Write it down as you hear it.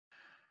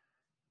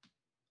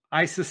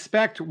I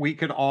suspect we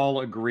could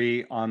all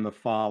agree on the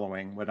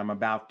following, what I'm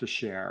about to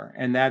share,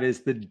 and that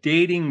is the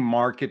dating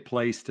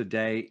marketplace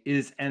today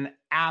is an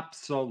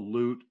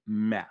absolute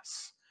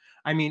mess.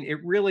 I mean,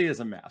 it really is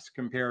a mess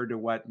compared to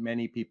what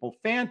many people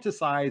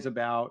fantasize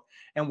about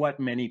and what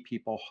many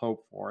people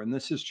hope for. And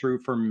this is true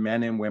for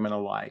men and women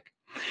alike.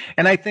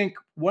 And I think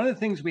one of the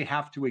things we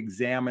have to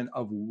examine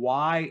of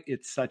why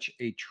it's such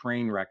a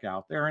train wreck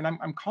out there, and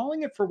I'm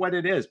calling it for what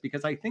it is,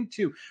 because I think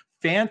to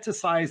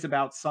fantasize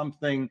about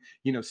something,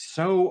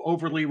 so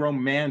overly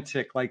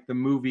romantic like the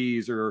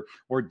movies or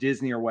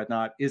Disney or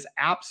whatnot is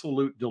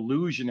absolute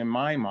delusion in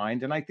my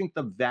mind. And I think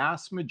the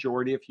vast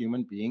majority of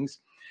human beings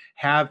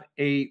have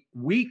a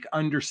weak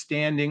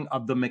understanding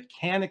of the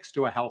mechanics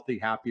to a healthy,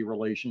 happy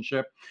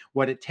relationship,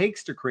 what it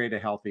takes to create a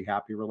healthy,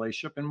 happy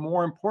relationship, and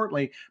more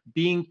importantly,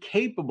 being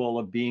capable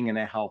of being in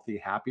a healthy,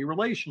 happy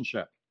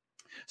relationship.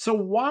 So,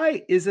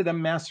 why is it a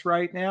mess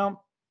right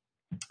now?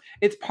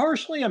 It's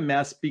partially a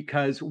mess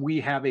because we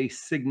have a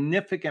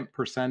significant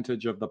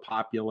percentage of the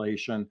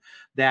population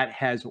that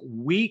has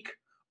weak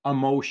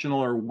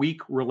emotional or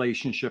weak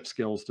relationship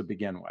skills to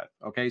begin with.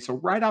 Okay. So,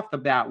 right off the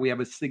bat, we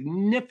have a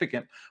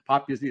significant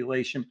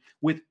population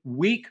with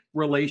weak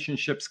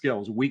relationship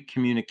skills, weak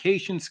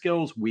communication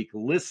skills, weak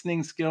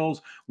listening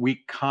skills,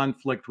 weak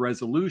conflict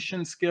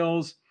resolution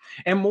skills.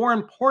 And more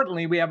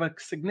importantly, we have a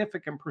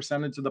significant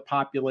percentage of the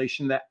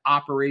population that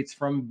operates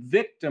from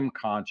victim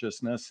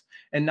consciousness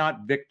and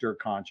not victor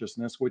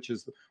consciousness, which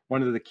is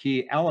one of the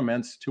key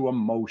elements to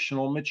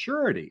emotional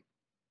maturity.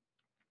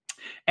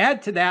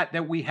 Add to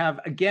that we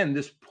have, again,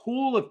 this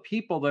pool of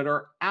people that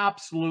are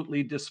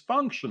absolutely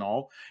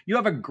dysfunctional. You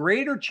have a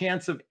greater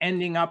chance of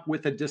ending up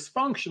with a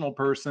dysfunctional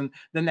person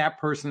than that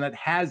person that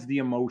has the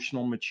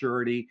emotional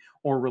maturity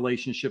or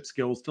relationship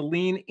skills to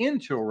lean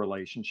into a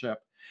relationship.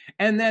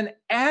 And then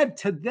add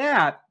to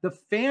that the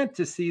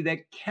fantasy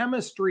that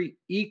chemistry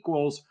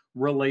equals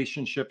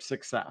relationship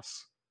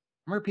success.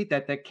 I'm going to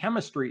repeat that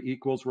chemistry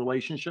equals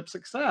relationship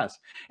success.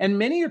 And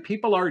many of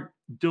people are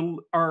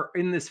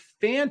in this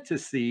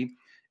fantasy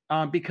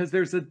because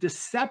there's a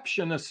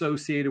deception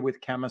associated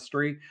with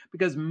chemistry,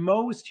 because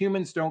most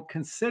humans don't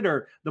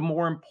consider the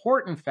more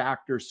important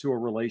factors to a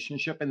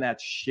relationship, and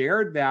that's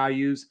shared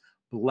values,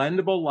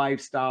 blendable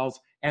lifestyles,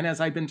 and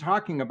as I've been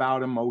talking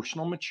about,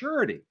 emotional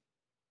maturity.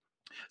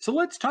 So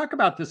let's talk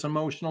about this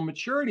emotional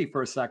maturity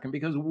for a second,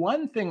 because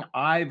one thing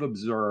I've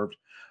observed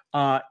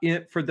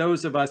for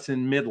those of us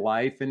in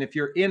midlife, and if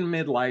you're in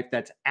midlife,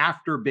 that's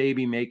after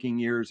baby making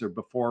years or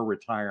before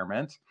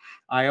retirement.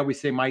 I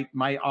always say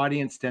my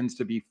audience tends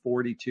to be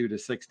 42 to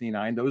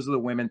 69. Those are the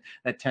women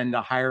that tend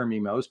to hire me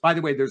most. By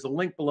the way, there's a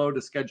link below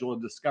to schedule a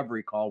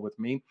discovery call with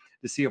me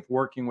to see if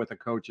working with a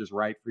coach is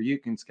right for you. You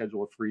can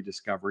schedule a free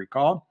discovery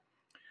call.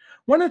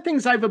 One of the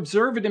things I've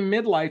observed in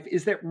midlife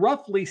is that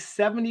roughly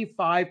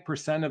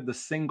 75% of the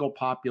single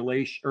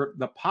population, or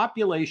the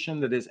population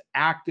that is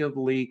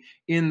actively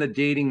in the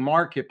dating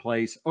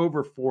marketplace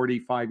over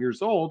 45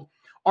 years old,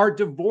 are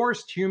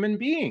divorced human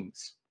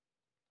beings.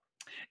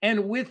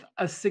 And with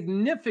a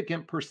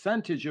significant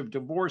percentage of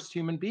divorced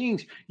human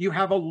beings, you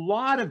have a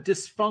lot of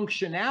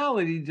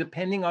dysfunctionality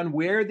depending on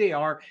where they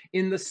are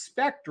in the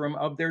spectrum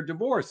of their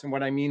divorce. And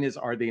what I mean is,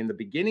 are they in the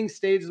beginning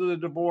stages of the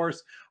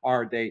divorce?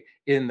 Are they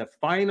in the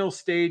final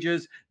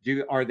stages?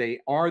 Are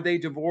they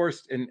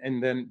divorced?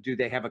 And then do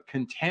they have a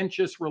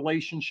contentious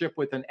relationship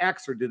with an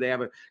ex, or do they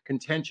have a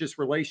contentious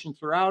relation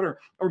throughout?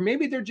 Or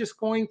maybe they're just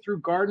going through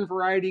garden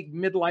variety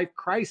midlife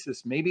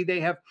crisis. Maybe they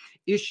have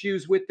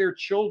issues with their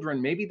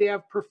children. Maybe they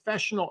have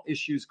professional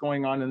issues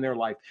going on in their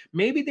life.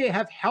 Maybe they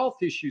have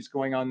health issues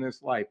going on in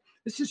this life.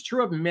 This is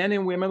true of men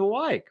and women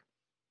alike.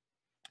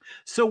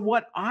 So,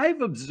 what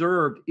I've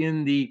observed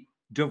in the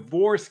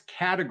divorce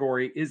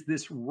category is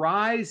this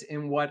rise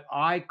in what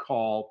I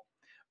call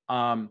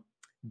um,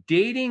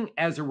 dating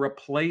as a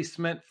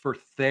replacement for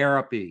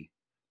therapy.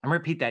 I'm going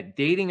to repeat that,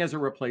 dating as a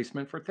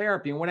replacement for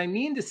therapy. And what I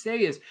mean to say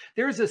is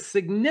there's a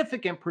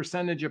significant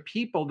percentage of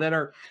people that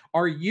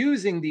are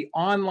using the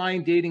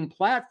online dating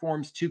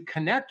platforms to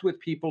connect with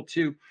people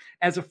to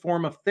as a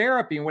form of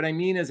therapy. And what I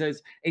mean is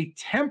as a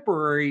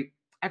temporary,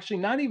 actually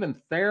not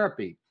even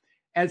therapy.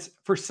 As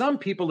for some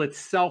people, it's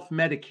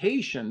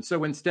self-medication.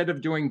 So instead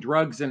of doing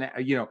drugs and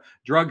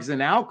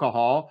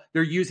alcohol,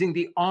 they're using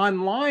the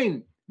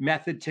online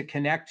method to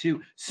connect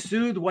to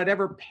soothe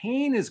whatever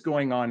pain is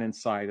going on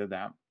inside of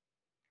them.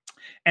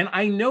 And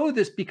I know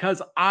this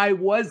because I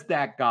was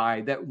that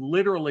guy that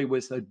literally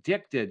was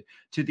addicted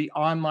to the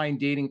online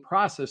dating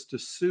process to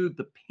soothe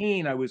the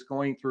pain I was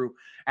going through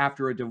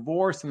after a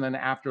divorce and then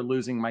after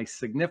losing my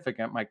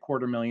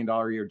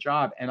 $250,000 a year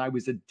job. And I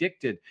was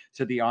addicted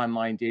to the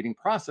online dating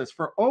process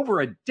for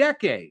over a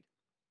decade.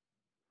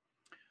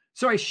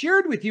 So I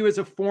shared with you as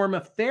a form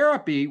of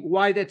therapy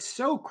why that's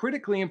so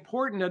critically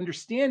important to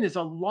understand is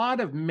a lot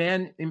of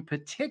men in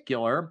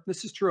particular,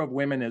 this is true of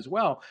women as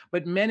well,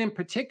 but men in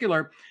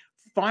particular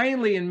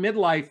finally in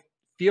midlife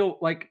feel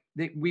like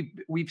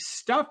we've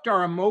stuffed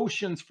our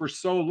emotions for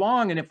so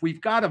long. And if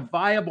we've got a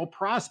viable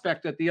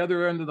prospect at the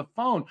other end of the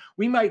phone,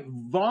 we might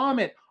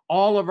vomit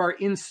all of our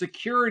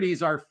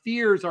insecurities, our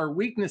fears, our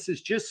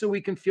weaknesses, just so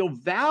we can feel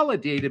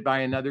validated by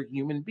another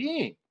human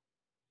being.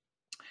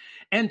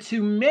 And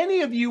to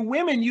many of you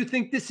women, you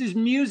think this is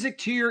music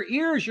to your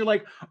ears. You're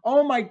like,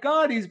 oh my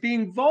God, he's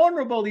being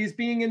vulnerable. He's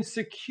being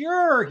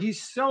insecure.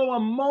 He's so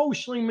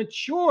emotionally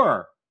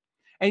mature.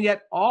 And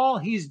yet all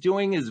he's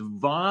doing is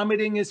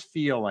vomiting his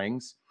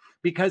feelings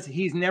because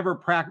he's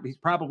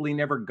probably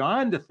never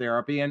gone to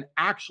therapy and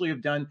actually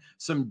have done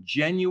some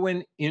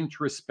genuine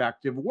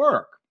introspective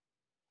work.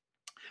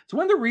 So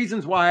one of the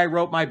reasons why I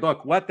wrote my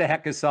book, What the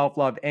Heck is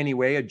Self-Love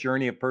Anyway? A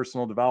Journey of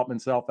Personal Development,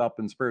 Self-Help,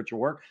 and Spiritual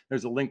Work.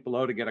 There's a link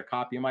below to get a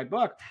copy of my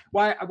book.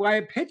 Why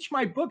I pitch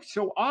my book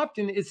so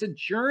often is a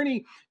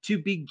journey to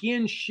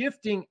begin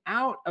shifting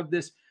out of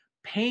this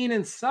pain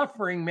and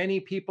suffering many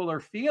people are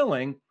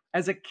feeling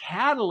as a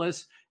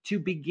catalyst to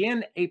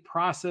begin a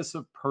process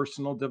of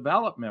personal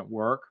development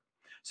work.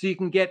 So you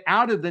can get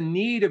out of the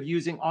need of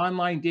using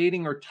online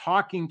dating or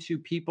talking to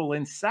people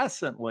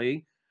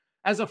incessantly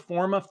as a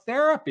form of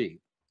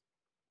therapy.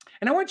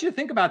 And I want you to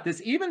think about this.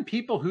 Even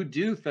people who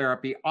do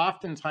therapy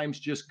oftentimes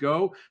just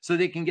go so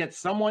they can get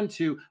someone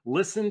to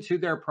listen to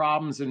their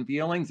problems and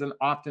feelings and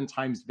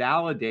oftentimes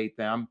validate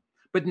them,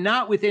 but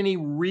not with any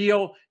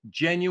real,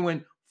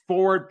 genuine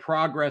forward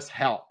progress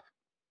help.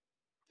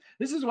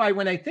 This is why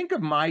when I think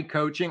of my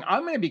coaching,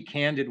 I'm going to be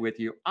candid with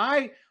you.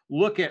 I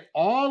look at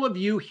all of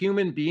you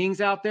human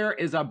beings out there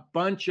as a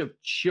bunch of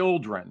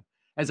children.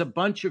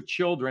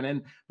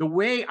 And the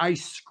way I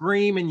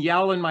scream and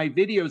yell in my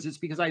videos is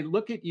because I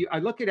look at you, I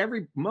look at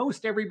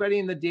most everybody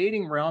in the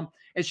dating realm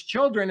as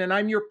children, and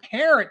I'm your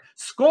parent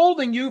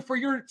scolding you for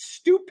your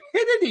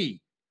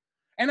stupidity.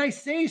 And I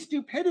say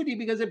stupidity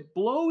because it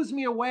blows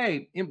me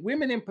away, in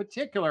women in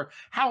particular,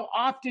 how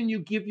often you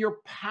give your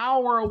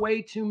power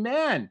away to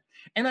men.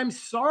 And I'm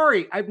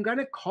sorry, I'm going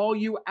to call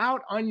you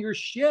out on your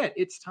shit.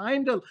 It's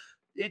time to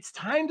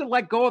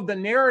let go of the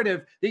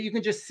narrative that you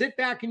can just sit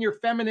back in your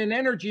feminine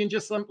energy and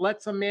just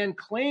let some man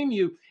claim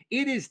you.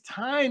 It is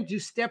time to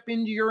step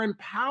into your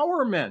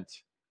empowerment.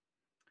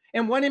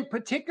 And one in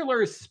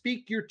particular is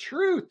speak your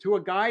truth to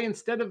a guy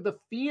instead of the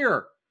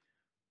fear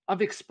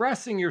of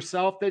expressing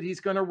yourself that he's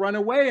going to run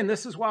away. And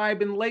this is why I've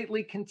been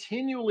lately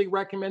continually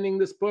recommending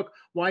this book,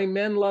 Why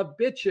Men Love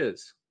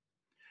Bitches.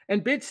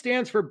 And bitch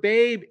stands for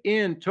babe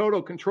in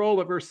total control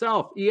of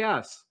herself,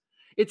 ES.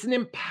 It's an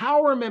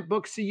empowerment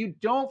book so you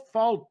don't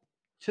fall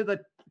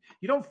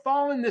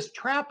in this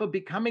trap of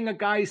becoming a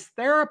guy's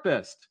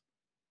therapist.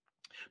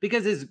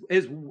 Because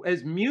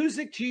as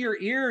music to your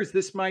ears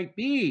this might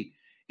be,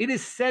 it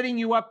is setting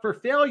you up for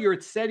failure.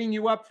 It's setting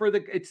you up for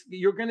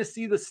you're going to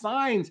see the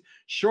signs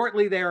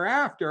shortly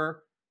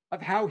thereafter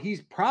of how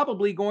he's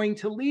probably going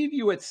to leave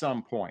you at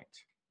some point.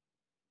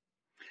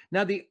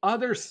 Now, the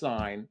other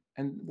sign,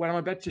 and what I'm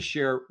about to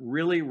share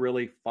really,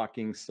 really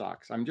fucking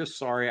sucks. I'm just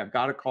sorry. I've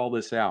got to call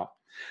this out.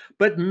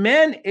 But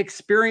men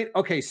experience,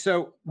 okay,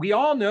 so we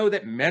all know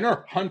that men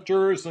are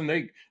hunters and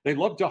they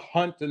love to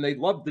hunt and they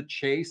love the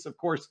chase. Of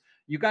course,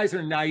 you guys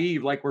are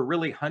naive, like we're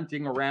really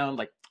hunting around,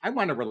 like, I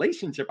want a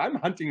relationship. I'm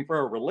hunting for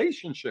a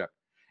relationship.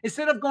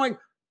 Instead of going,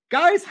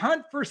 guys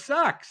hunt for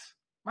sex,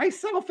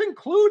 myself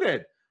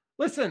included.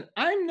 Listen,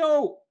 I'm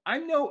no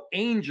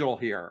angel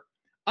here.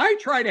 I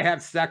try to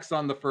have sex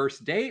on the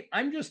first date.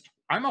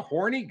 I'm a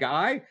horny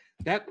guy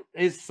that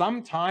is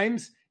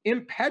sometimes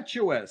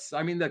impetuous.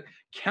 I mean, the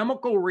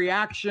chemical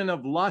reaction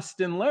of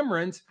lust and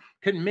limerence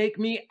can make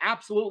me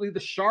absolutely, the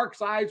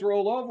shark's eyes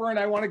roll over and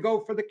I want to go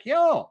for the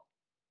kill.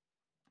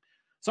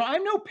 So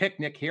I'm no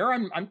picnic here.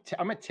 I'm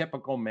a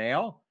typical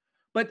male.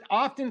 But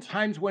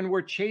oftentimes when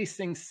we're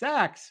chasing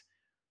sex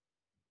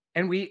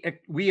and we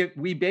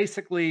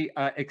basically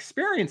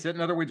experience it,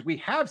 in other words, we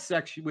have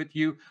sex with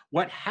you,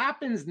 what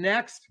happens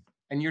next,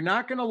 and you're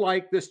not going to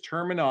like this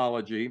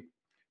terminology,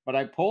 but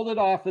I pulled it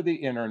off of the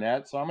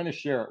internet, so I'm going to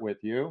share it with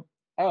you.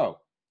 Oh,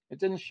 it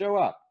didn't show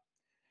up.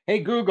 Hey,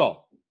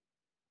 Google,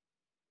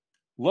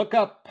 look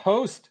up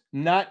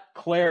post-nut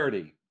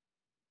clarity.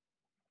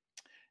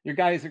 You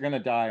guys are going to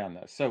die on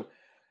this. So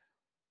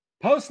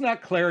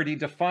post-nut clarity,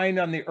 defined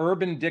on the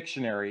Urban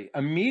Dictionary,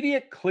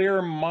 immediate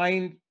clear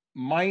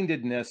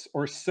mindedness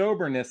or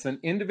soberness an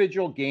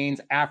individual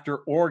gains after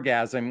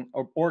orgasming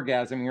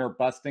or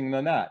busting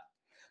the nut.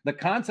 The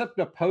concept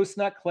of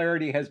post-nut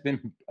clarity has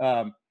been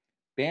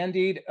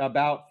bandied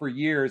about for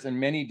years in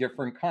many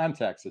different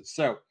contexts.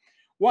 So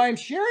why I'm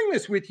sharing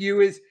this with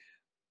you is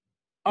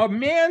a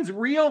man's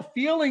real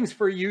feelings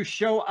for you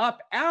show up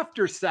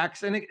after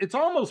sex, and it's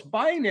almost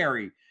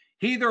binary.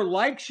 He either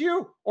likes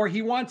you or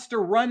he wants to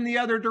run the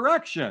other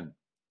direction.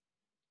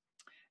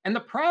 And the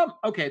problem,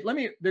 okay,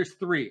 there's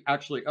three,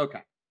 actually.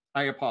 Okay,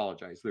 I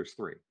apologize. There's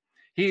three.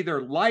 He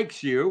either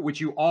likes you, which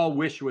you all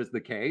wish was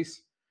the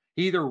case.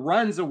 He either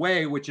runs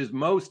away, which is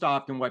most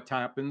often what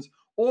happens,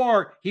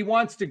 or he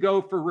wants to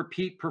go for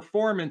repeat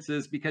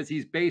performances because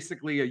he's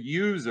basically a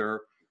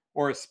user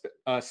or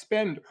a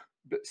spender.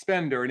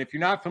 And if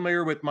you're not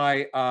familiar with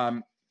my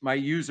my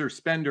user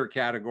spender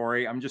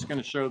category, I'm just going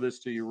to show this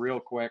to you real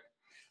quick.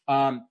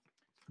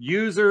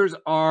 Users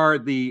are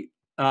the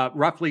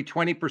roughly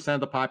 20% of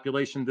the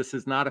population. This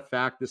is not a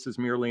fact. This is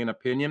merely an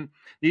opinion.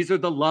 These are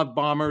the love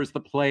bombers, the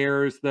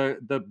players,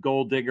 the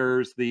gold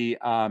diggers, the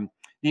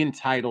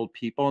entitled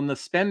people, and the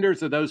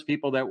spenders are those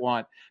people that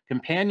want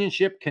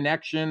companionship,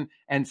 connection,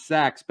 and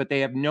sex, but they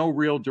have no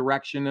real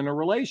direction in a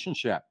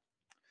relationship.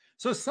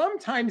 So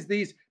sometimes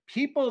these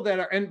people that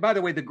are, and by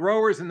the way, the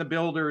growers and the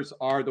builders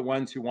are the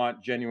ones who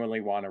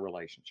genuinely want a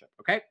relationship.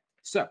 Okay.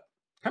 So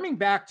coming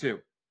back to,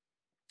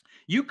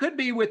 you could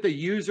be with a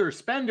user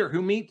spender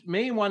who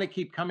may want to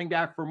keep coming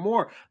back for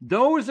more.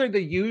 Those are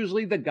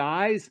usually the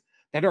guys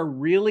that are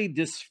really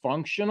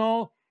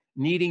dysfunctional,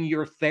 needing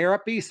your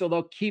therapy. So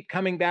they'll keep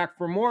coming back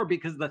for more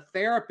because the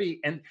therapy,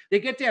 and they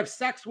get to have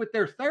sex with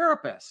their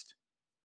therapist.